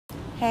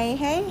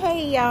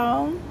Hey,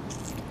 y'all.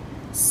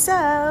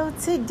 So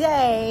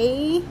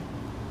today,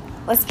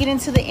 let's get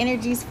into the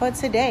energies for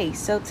today.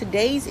 So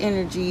today's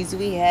energies,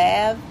 we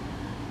have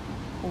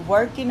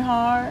working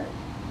hard,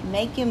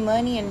 making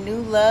money, and new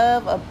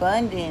love,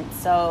 abundance.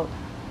 So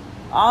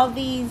all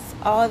these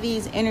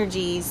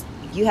energies,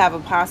 you have a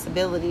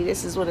possibility.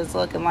 This is what it's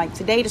looking like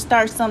today to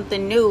start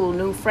something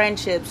new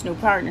friendships, new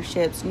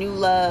partnerships, new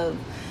love,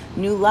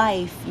 new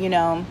life,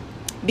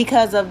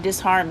 because of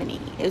disharmony.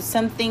 If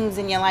some things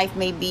in your life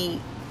may be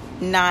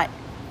not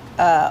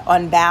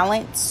on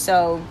balance.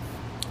 So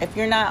if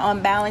you're not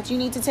on balance, you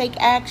need to take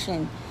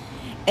action.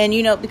 And,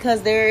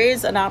 because there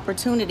is an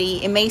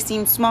opportunity, it may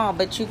seem small,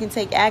 but you can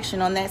take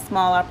action on that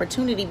small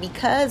opportunity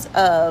because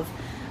of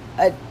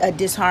a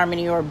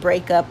disharmony or a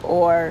breakup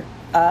or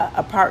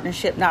a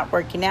partnership not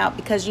working out,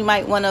 because you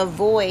might want to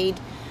avoid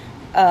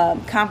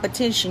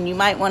competition. You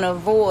might want to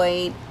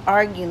avoid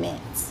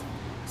arguments.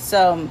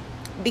 So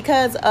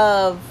because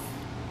of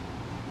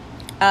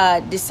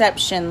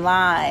deception,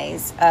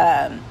 lies,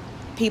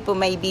 people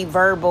may be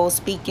verbal,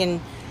 speaking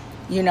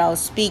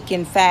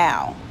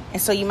foul.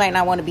 And so you might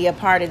not want to be a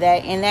part of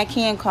that. And that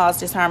can cause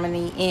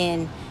disharmony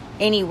in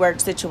any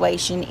work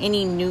situation,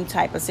 any new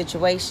type of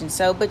situation.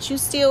 So, but you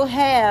still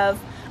have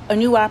a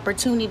new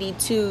opportunity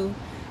to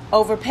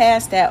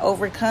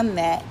overcome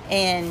that.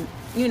 And,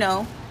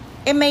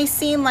 it may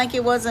seem like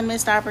it was a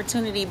missed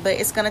opportunity, but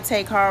it's going to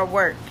take hard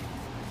work,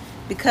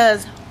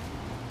 because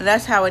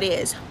that's how it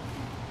is.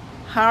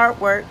 Hard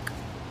work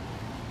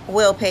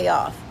will pay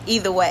off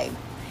either way.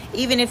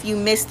 Even if you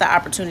miss the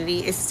opportunity,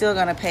 it's still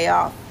going to pay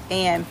off.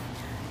 And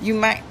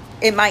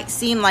it might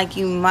seem like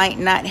you might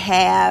not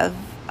have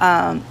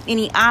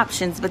any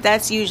options, but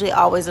that's usually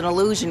always an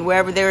illusion.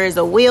 Wherever there is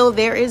a will,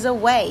 there is a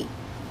way.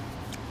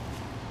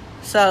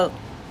 So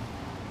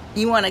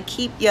you want to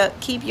keep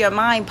your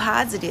mind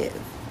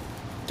positive.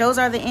 Those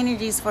are the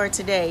energies for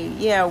today.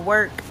 Yeah,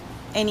 work,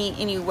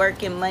 any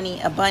work and money,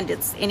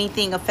 abundance,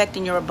 anything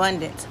affecting your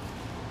abundance.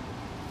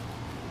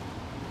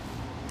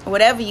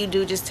 Whatever you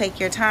do, just take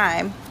your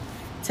time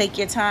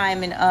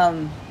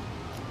and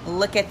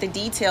look at the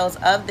details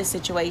of the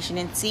situation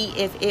and see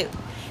if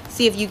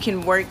you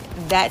can work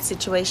that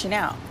situation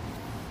out.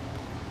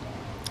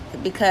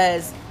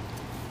 Because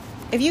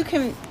if you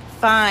can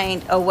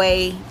find a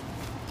way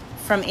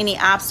from any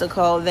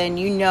obstacle, then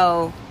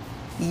you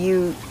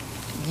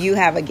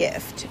have a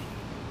gift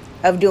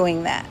of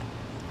doing that.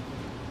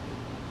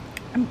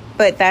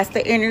 But that's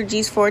the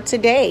energies for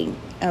today,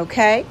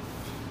 okay?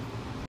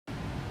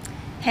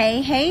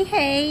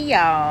 Hey,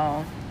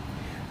 y'all.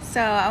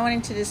 So I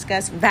wanted to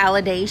discuss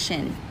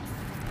validation.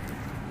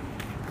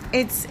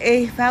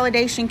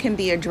 Validation can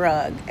be a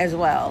drug as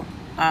well.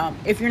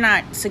 If you're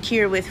not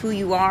secure with who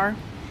you are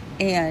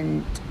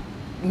and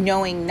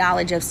knowing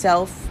knowledge of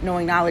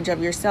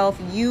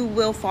yourself, you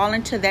will fall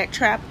into that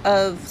trap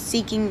of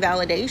seeking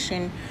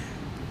validation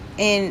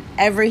in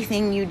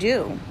everything you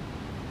do.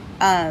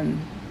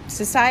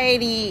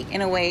 Society,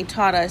 in a way,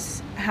 taught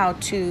us how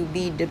to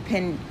be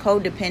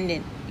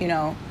codependent,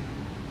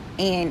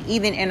 and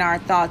even in our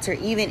thoughts, or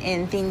even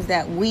in things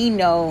that we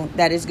know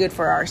that is good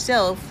for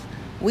ourselves,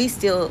 we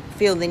still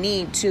feel the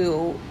need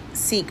to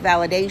seek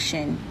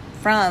validation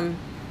from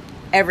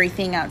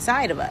everything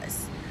outside of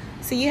us.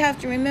 So you have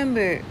to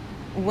remember,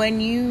 when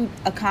you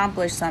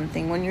accomplish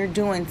something, when you're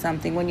doing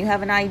something, when you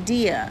have an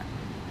idea,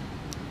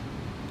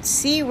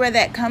 see where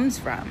that comes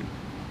from.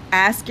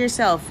 Ask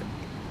yourself,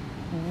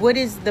 what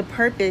is the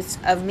purpose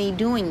of me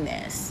doing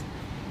this?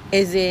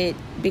 Is it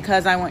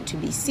because I want to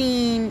be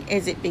seen?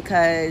 Is it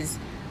because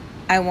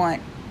I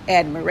want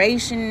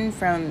admiration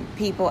from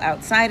people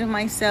outside of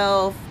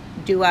myself?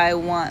 Do I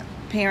want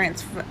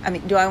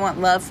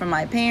love from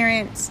my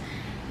parents?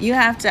 You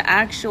have to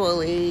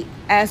actually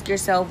ask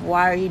yourself,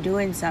 why are you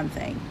doing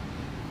something?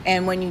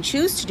 And when you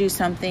choose to do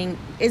something,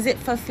 is it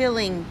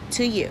fulfilling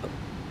to you?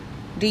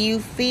 Do you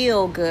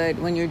feel good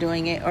when you're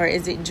doing it, or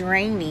is it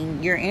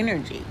draining your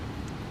energy?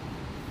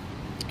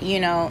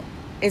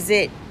 Is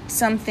it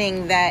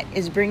something that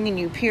is bringing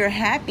you pure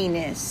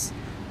happiness,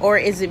 or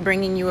is it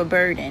bringing you a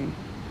burden?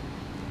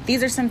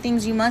 These are some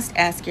things you must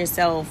ask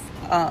yourself,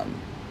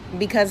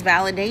 because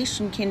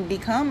validation can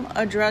become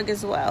a drug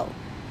as well.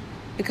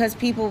 Because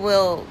people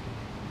will,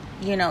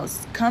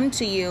 come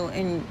to you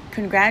and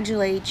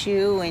congratulate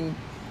you, and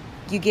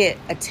you get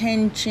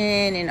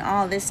attention and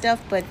all this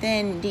stuff. But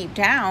then deep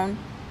down,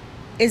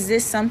 is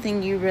this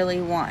something you really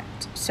want?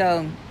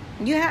 So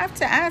you have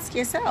to ask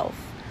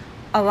yourself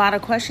a lot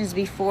of questions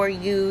before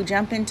you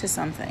jump into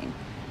something.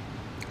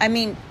 I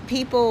mean,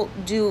 people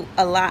do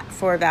a lot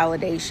for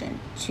validation.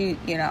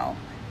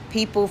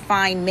 People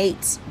find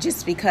mates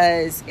just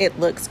because it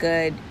looks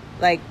good.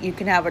 Like, you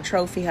can have a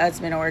trophy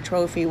husband or a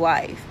trophy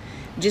wife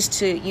just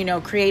to,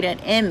 create an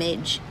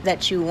image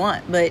that you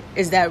want. But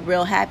is that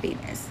real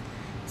happiness?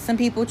 Some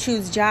people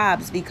choose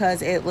jobs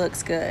because it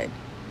looks good.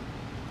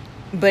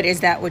 But is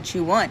that what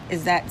you want?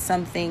 Is that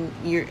something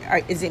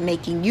is it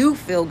making you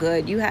feel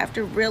good? You have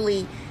to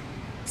really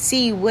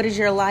see, what is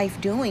your life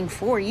doing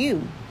for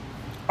you?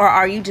 Or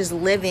are you just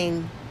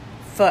living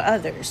for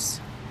others?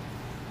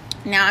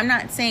 Now, I'm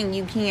not saying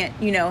you can't,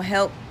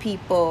 help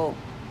people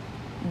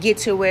get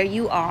to where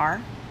you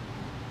are.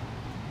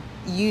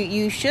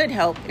 You should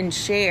help and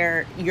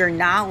share your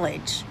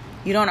knowledge.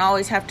 You don't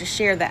always have to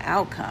share the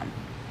outcome.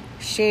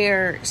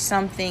 Share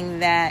something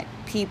that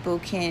people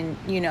can,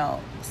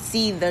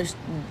 see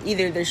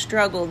either the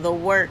struggle, the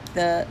work,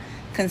 the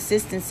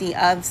consistency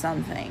of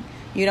something.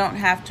 You don't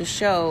have to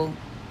show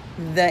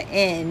the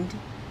end,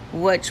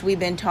 which we've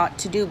been taught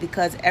to do,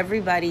 because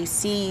everybody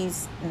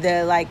sees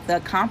the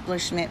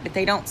accomplishment, but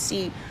they don't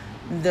see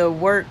the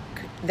work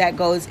that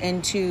goes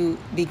into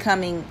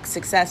becoming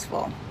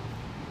successful.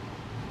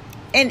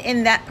 And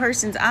in that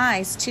person's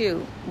eyes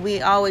too,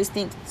 we always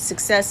think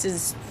success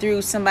is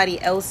through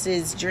somebody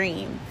else's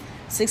dream.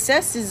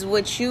 Success is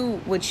what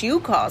you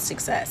call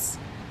success,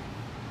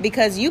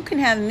 because you can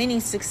have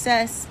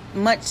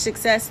much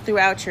success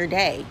throughout your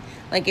day.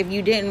 Like if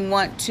you didn't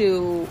want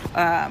to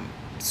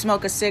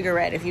smoke a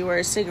cigarette, if you were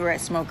a cigarette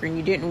smoker and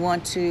you didn't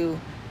want to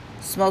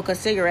smoke a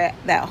cigarette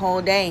that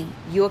whole day,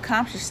 you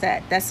accomplished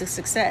that. That's a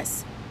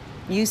success.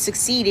 You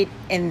succeeded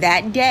in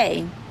that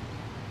day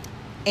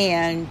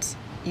and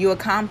you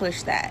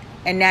accomplished that.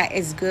 And that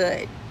is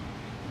good,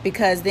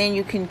 because then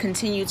you can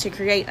continue to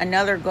create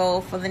another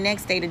goal for the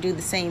next day to do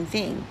the same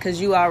thing, because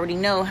you already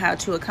know how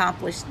to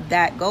accomplish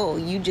that goal.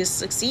 You just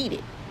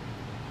succeeded.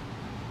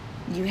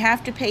 You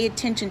have to pay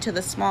attention to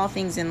the small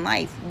things in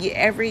life.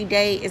 Every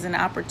day is an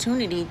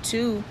opportunity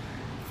to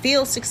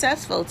feel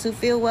successful, to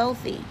feel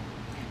wealthy.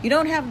 You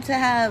don't have to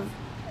have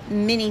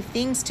many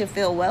things to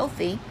feel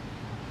wealthy.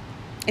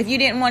 If you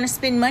didn't want to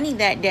spend money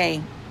that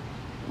day,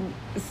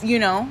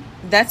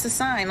 that's a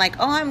sign like,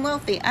 oh, I'm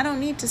wealthy. I don't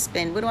need to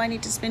spend. What do I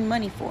need to spend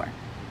money for?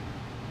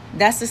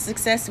 That's a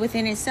success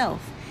within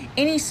itself.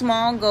 Any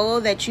small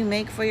goal that you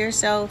make for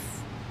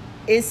yourself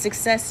is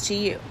success to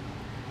you.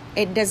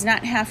 It does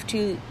not have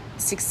to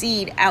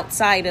succeed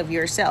outside of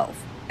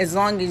yourself. As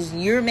long as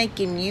you're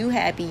making you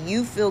happy,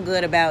 you feel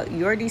good about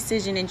your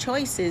decision and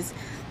choices,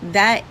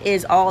 that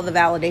is all the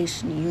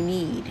validation you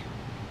need.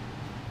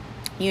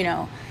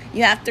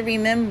 You have to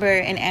remember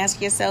and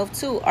ask yourself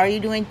too, are you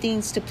doing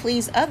things to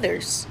please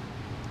others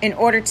in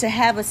order to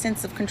have a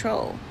sense of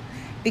control?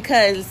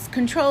 Because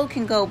control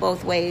can go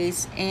both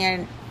ways.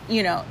 And,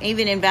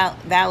 even in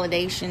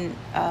validating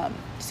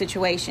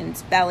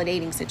situations,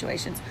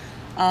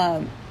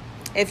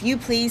 if you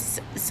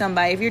please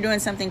somebody, if you're doing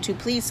something to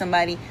please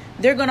somebody,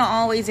 they're going to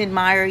always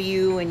admire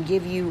you and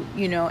give you,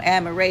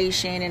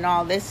 admiration and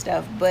all this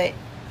stuff. But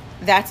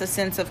that's a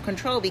sense of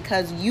control,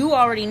 because you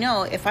already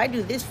know, if I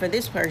do this for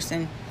this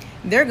person,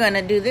 they're going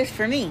to do this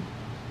for me.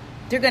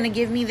 They're going to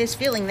give me this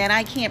feeling that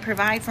I can't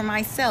provide for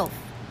myself.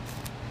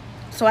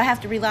 So I have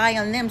to rely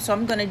on them. So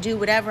I'm going to do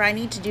whatever I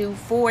need to do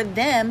for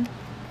them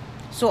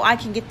so I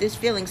can get this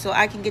feeling, so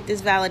I can get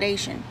this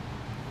validation.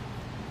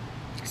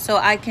 So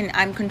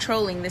I'm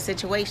controlling the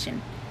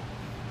situation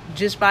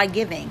just by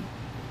giving.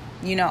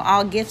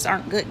 All gifts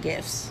aren't good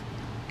gifts.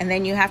 And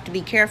then you have to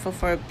be careful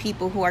for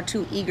people who are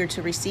too eager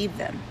to receive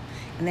them.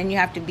 And then you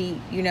have to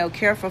be,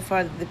 careful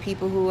for the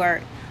people who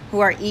are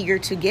eager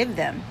to give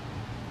them.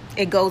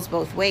 It goes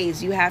both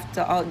ways.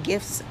 All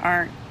gifts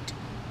aren't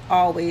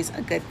always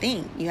a good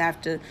thing. You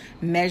have to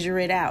measure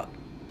it out.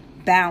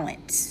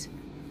 Balance.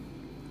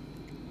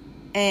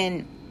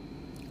 And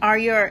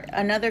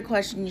another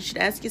question you should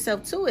ask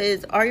yourself too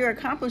is, are your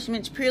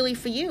accomplishments purely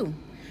for you?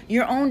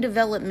 Your own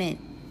development,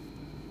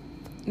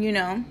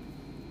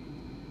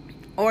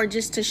 or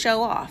just to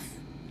show off,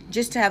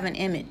 just to have an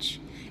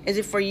image? Is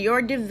it for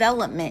your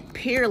development,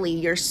 purely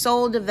your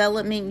soul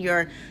development,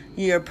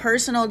 your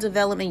personal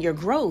development, your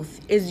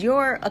growth? Is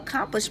your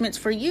accomplishments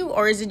for you,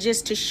 or is it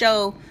just to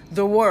show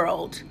the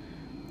world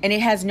and it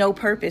has no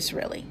purpose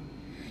really?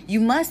 You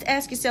must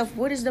ask yourself,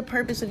 what is the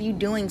purpose of you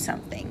doing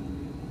something?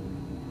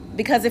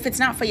 Because if it's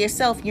not for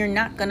yourself, you're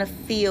not going to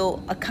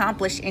feel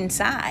accomplished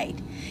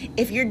inside.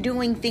 If you're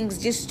doing things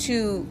just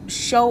to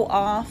show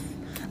off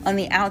on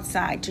the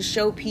outside, to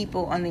show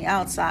people on the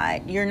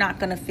outside, you're not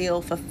going to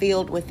feel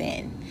fulfilled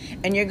within.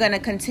 And you're going to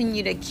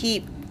continue to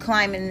keep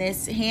climbing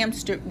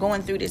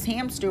going through this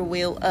hamster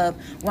wheel of,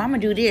 well, I'm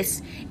going to do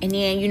this. And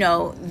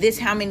then, this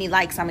how many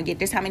likes I'm going to get,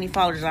 this how many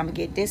followers I'm going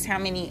to get, this how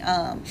many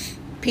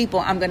people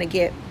I'm going to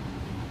get.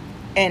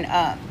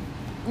 And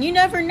you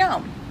never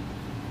know.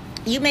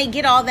 You may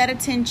get all that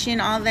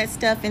attention, all that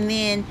stuff, and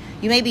then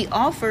you may be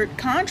offered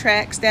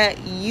contracts that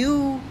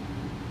you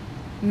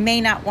may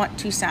not want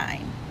to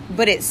sign.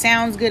 But it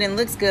sounds good and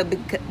looks good,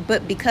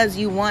 but because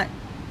you want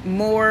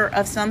more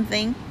of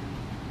something,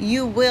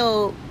 you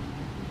will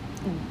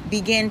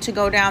begin to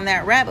go down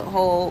that rabbit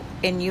hole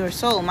and your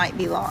soul might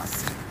be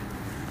lost.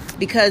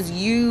 Because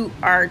you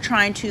are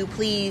trying to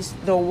please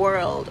the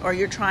world, or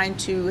you're trying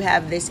to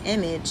have this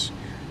image,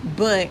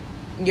 but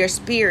your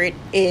spirit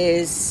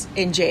is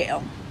in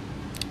jail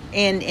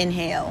and in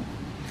hell.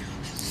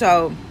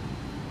 So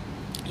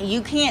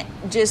you can't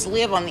just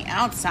live on the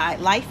outside.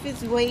 Life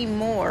is way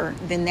more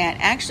than that.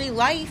 Actually,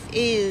 life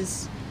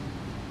is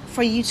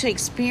for you to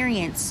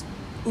experience,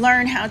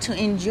 learn how to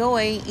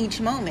enjoy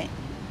each moment.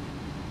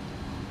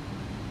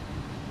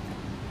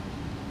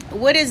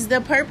 What is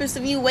the purpose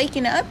of you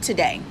waking up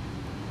today?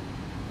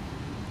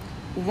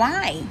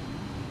 Why?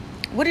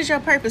 What is your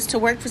purpose? To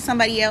work for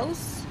somebody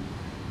else?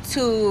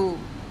 To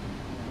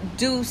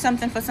do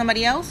something for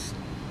somebody else?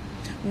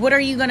 What are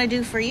you going to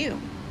do for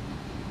you?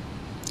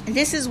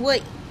 This is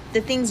what the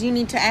things you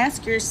need to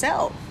ask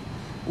yourself.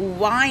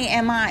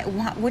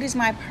 What is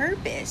my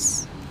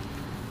purpose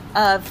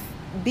of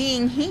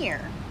being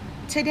here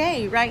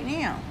today, right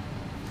now?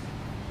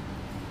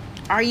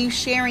 Are you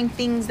sharing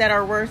things that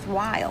are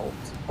worthwhile?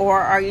 Or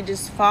are you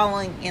just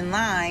following in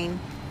line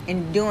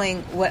and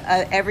doing what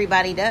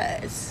everybody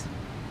does?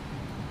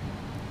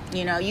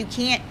 You know, you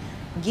can't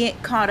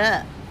get caught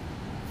up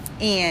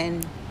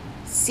in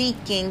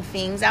seeking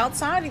things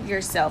outside of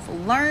yourself.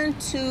 Learn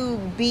to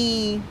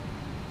be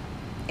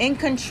in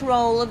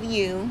control of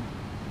you,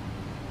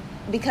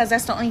 because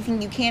that's the only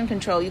thing you can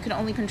control. You can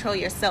only control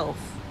yourself.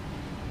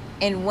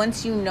 And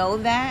once you know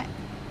that,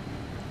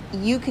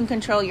 you can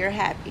control your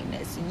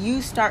happiness.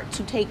 You start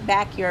to take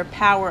back your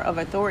power of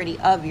authority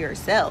of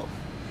yourself.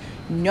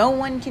 No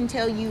one can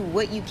tell you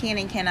what you can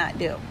and cannot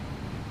do.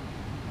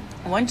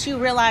 Once you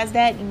realize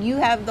that, you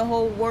have the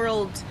whole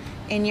world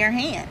in your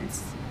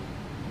hands.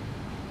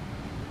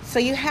 So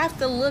you have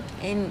to look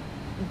and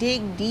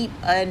dig deep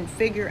and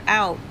figure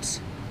out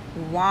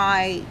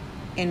why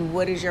and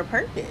what is your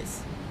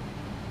purpose.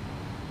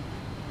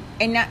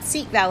 And not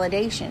seek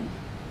validation.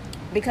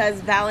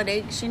 Because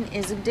validation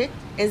is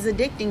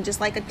addicting, just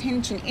like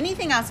attention.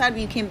 Anything outside of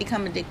you can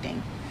become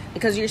addicting.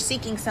 Because you're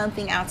seeking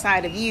something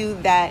outside of you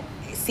that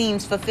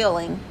seems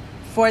fulfilling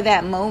for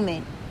that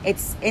moment.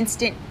 It's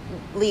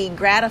instantly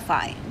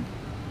gratifying.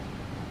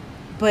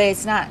 But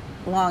it's not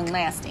long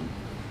lasting.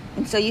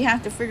 And so you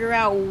have to figure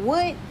out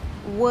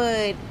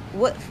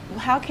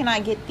how can I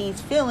get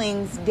these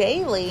feelings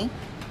daily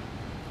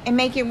and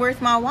make it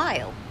worth my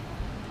while,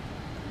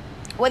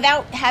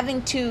 without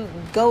having to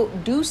go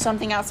do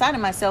something outside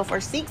of myself or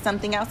seek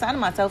something outside of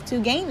myself to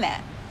gain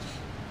that.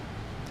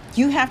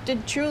 You have to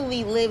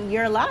truly live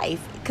your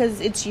life,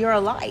 because it's your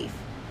life.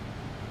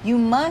 You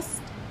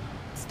must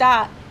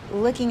stop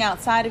looking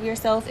outside of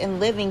yourself and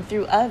living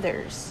through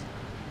others.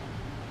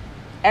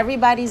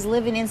 Everybody's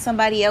living in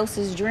somebody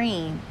else's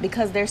dream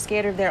because they're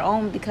scared of their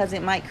own, because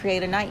it might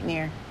create a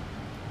nightmare.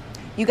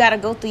 You got to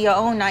go through your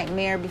own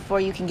nightmare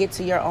before you can get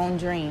to your own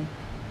dream.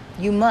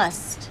 You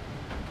must.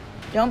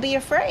 Don't be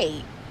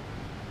afraid.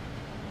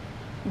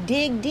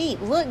 Dig deep,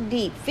 look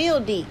deep,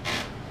 feel deep.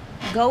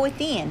 Go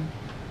within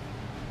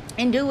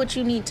and do what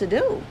you need to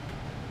do.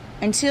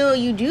 Until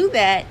you do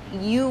that,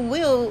 you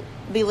will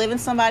be living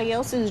somebody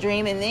else's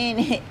dream, and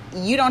then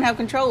you don't have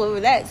control over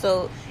that.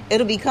 So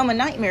it'll become a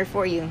nightmare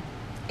for you,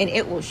 and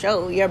it will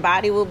show. Your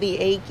body will be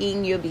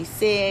aching, you'll be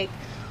sick,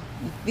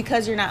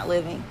 because you're not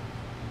living.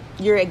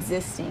 You're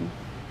existing.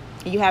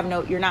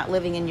 You're not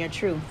living in your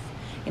truth.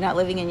 You're not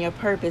living in your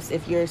purpose.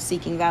 If you're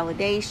seeking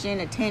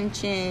validation,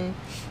 attention,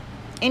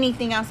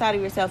 anything outside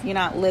of yourself, you're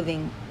not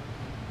living.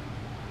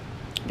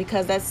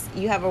 Because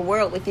you have a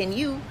world within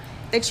you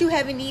that you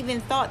haven't even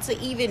thought to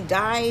even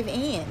dive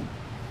in.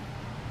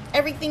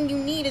 Everything you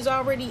need is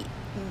already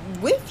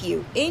with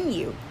you, in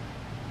you.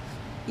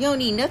 You don't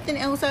need nothing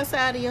else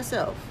outside of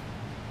yourself.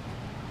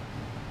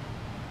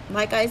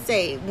 Like I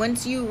say,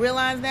 once you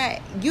realize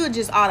that, you'll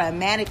just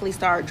automatically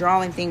start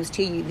drawing things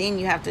to you. Then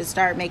you have to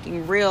start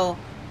making real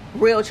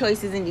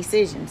choices and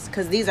decisions,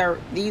 because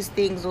these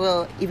things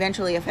will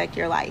eventually affect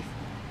your life.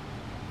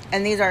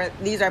 And these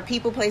are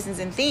people, places,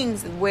 and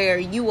things where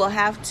you will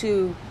have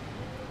to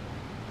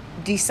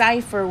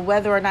decipher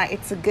whether or not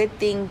it's a good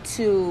thing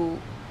to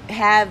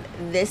have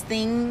this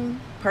thing,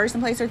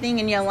 person, place, or thing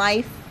in your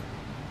life,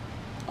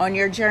 on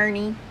your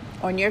journey,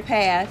 on your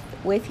path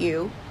with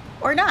you,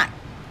 or not.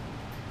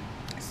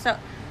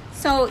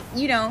 So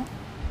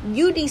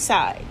you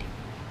decide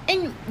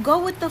and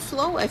go with the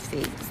flow of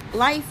things.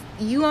 Life,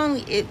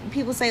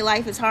 people say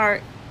life is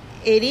hard.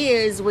 It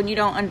is when you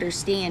don't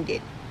understand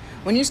it.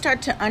 When you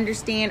start to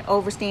understand,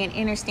 overstand,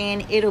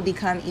 understand, it'll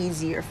become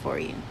easier for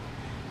you.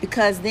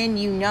 Because then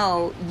you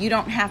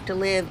don't have to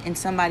live in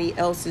somebody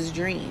else's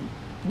dream.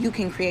 You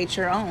can create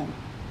your own.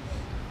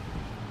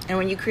 And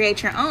when you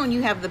create your own,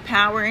 you have the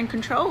power and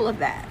control of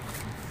that.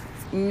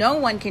 No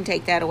one can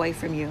take that away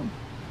from you.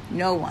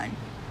 No one.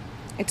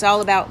 It's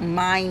all about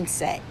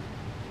mindset.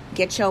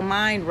 Get your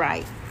mind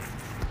right,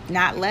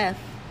 not left.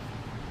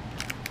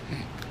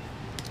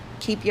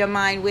 Keep your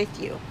mind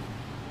with you.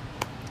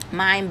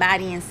 Mind,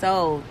 body, and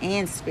soul,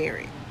 and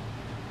spirit.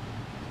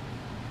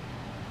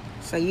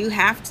 So you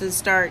have to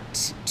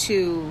start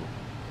to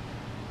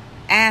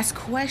ask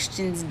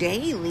questions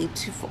daily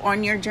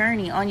on your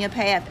journey, on your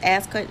path.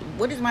 Ask,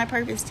 what is my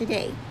purpose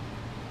today?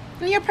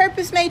 And your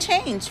purpose may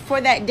change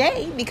for that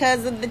day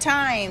because of the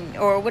time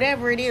or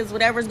whatever it is,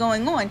 whatever's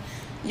going on.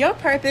 Your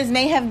purpose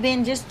may have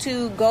been just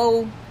to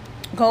go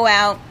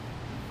out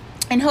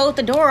and hold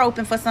the door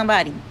open for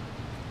somebody.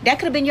 That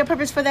could have been your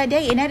purpose for that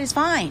day, and that is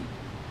fine.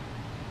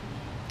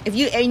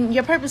 And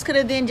your purpose could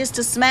have been just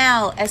to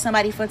smile at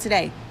somebody for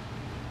today.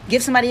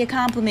 Give somebody a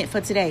compliment for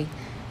today.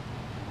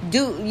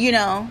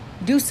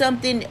 Do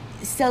something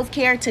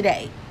self-care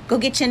today. Go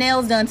get your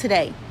nails done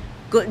today.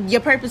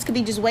 Your purpose could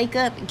be just wake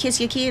up and kiss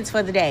your kids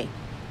for the day.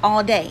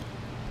 All day.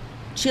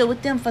 Chill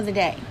with them for the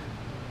day.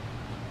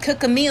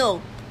 Cook a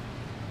meal.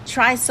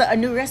 Try a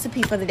new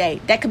recipe for the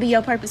day. That could be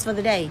your purpose for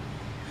the day.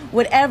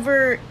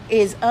 Whatever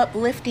is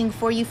uplifting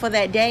for you for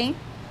that day,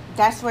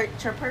 that's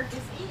what your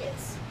purpose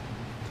is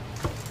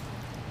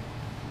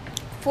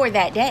for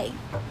that day.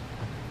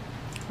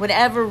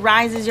 Whatever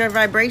rises your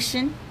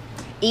vibration,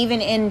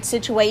 even in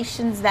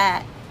situations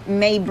that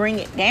may bring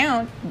it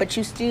down, but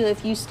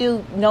if you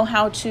still know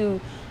how to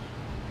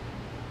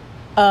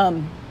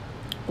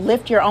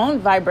lift your own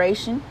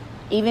vibration,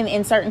 even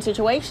in certain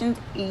situations,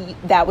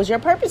 that was your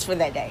purpose for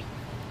that day.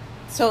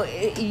 So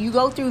you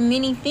go through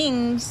many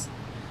things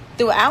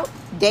throughout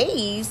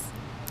days,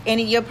 and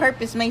your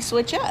purpose may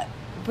switch up,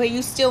 but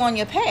you're still on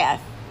your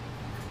path.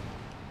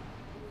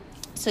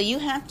 So you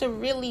have to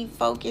really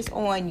focus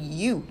on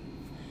you.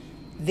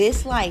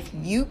 This life,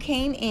 you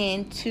came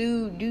in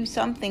to do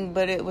something,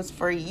 but it was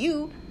for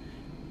you,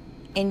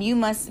 and you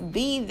must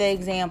be the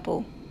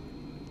example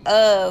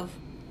of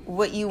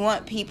what you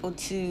want people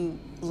to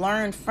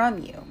learn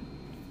from you.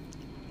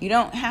 You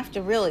don't have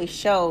to really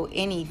show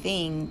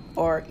anything,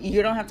 or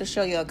you don't have to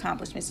show your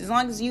accomplishments. As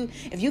long as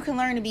if you can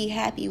learn to be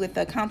happy with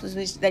the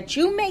accomplishments that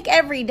you make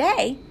every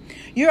day,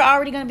 you're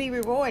already going to be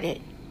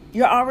rewarded.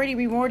 You're already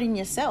rewarding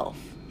yourself.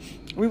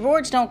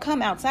 Rewards don't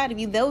come outside of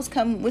you. Those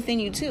come within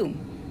you too.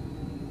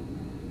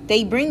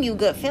 They bring you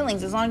good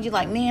feelings as long as you're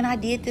like, man, I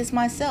did this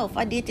myself.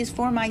 I did this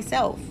for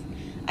myself.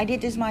 I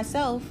did this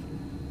myself.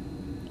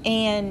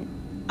 And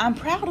I'm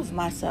proud of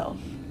myself.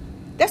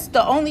 That's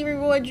the only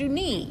reward you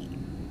need.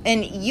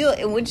 And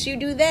once you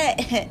do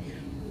that,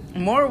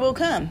 more will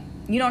come.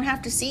 You don't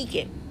have to seek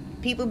it.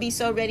 People be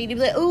so ready to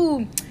be like,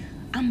 ooh,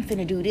 I'm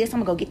finna do this.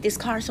 I'm gonna go get this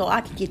car so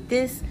I can get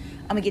this.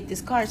 I'm gonna get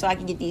this car so I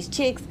can get these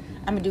chicks.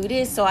 I'm gonna do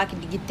this so I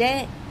can get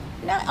that.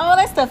 Not all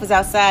that stuff is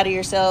outside of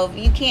yourself.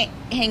 You can't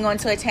hang on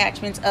to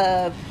attachments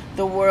of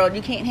the world.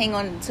 You can't hang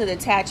on to the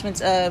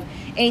attachments of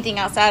anything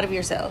outside of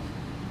yourself.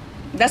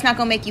 That's not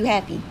gonna make you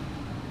happy.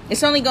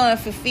 It's only gonna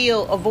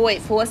fulfill a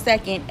void for a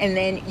second, and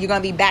then you're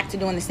gonna be back to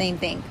doing the same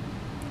thing.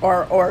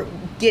 Or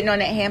getting on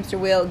that hamster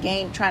wheel,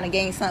 trying to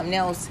gain something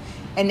else,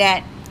 and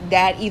that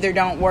either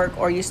don't work,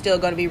 or you're still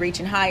going to be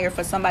reaching higher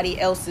for somebody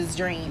else's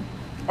dream,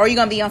 or you're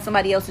going to be on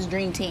somebody else's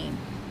dream team.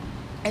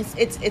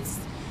 It's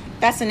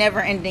that's a never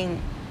ending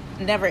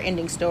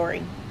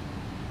story.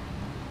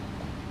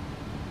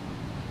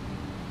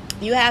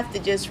 You have to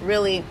just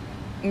really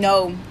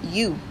know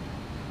you,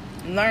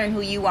 learn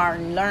who you are,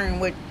 and learn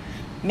what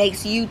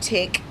makes you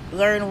tick,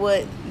 learn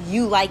what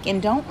you like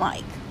and don't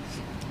like,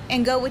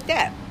 and go with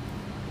that.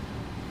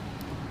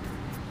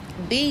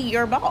 Be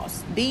your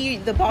boss. Be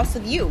the boss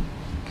of you.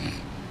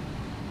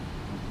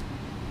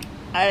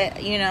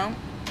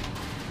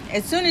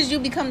 As soon as you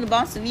become the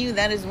boss of you,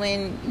 that is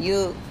when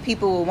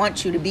people will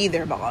want you to be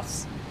their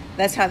boss.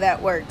 That's how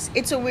that works.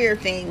 It's a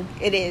weird thing.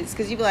 It is.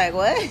 Because you be like,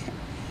 what?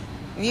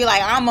 You're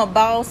like, I'm a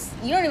boss.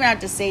 You don't even have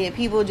to say it.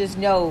 People just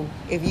know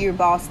if you're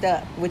bossed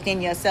up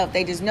within yourself.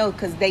 They just know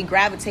because they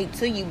gravitate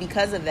to you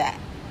because of that.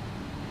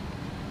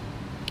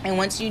 And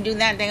once you do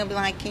that, they'll be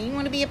like, can you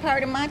want to be a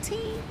part of my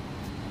team?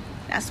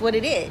 That's what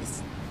it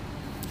is.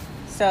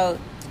 So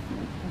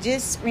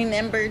just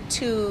remember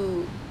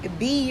to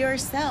be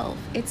yourself.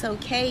 It's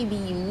okay. Be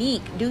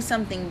unique. Do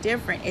something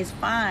different. It's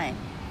fine.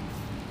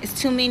 It's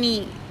too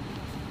many,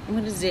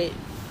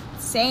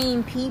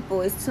 same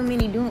people. It's too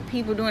many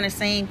people doing the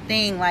same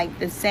thing, like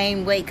the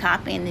same way,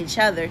 copying each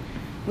other.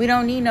 We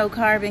don't need no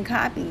carbon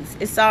copies.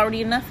 It's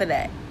already enough of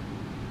that.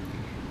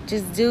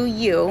 Just do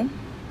you.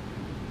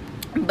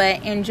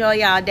 But enjoy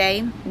y'all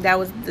day. That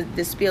was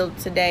the spiel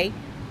today.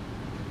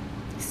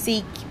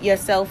 Seek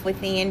yourself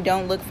within.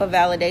 Don't look for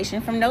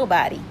validation from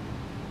nobody.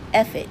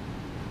 F it.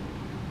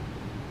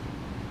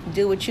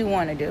 Do what you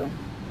want to do.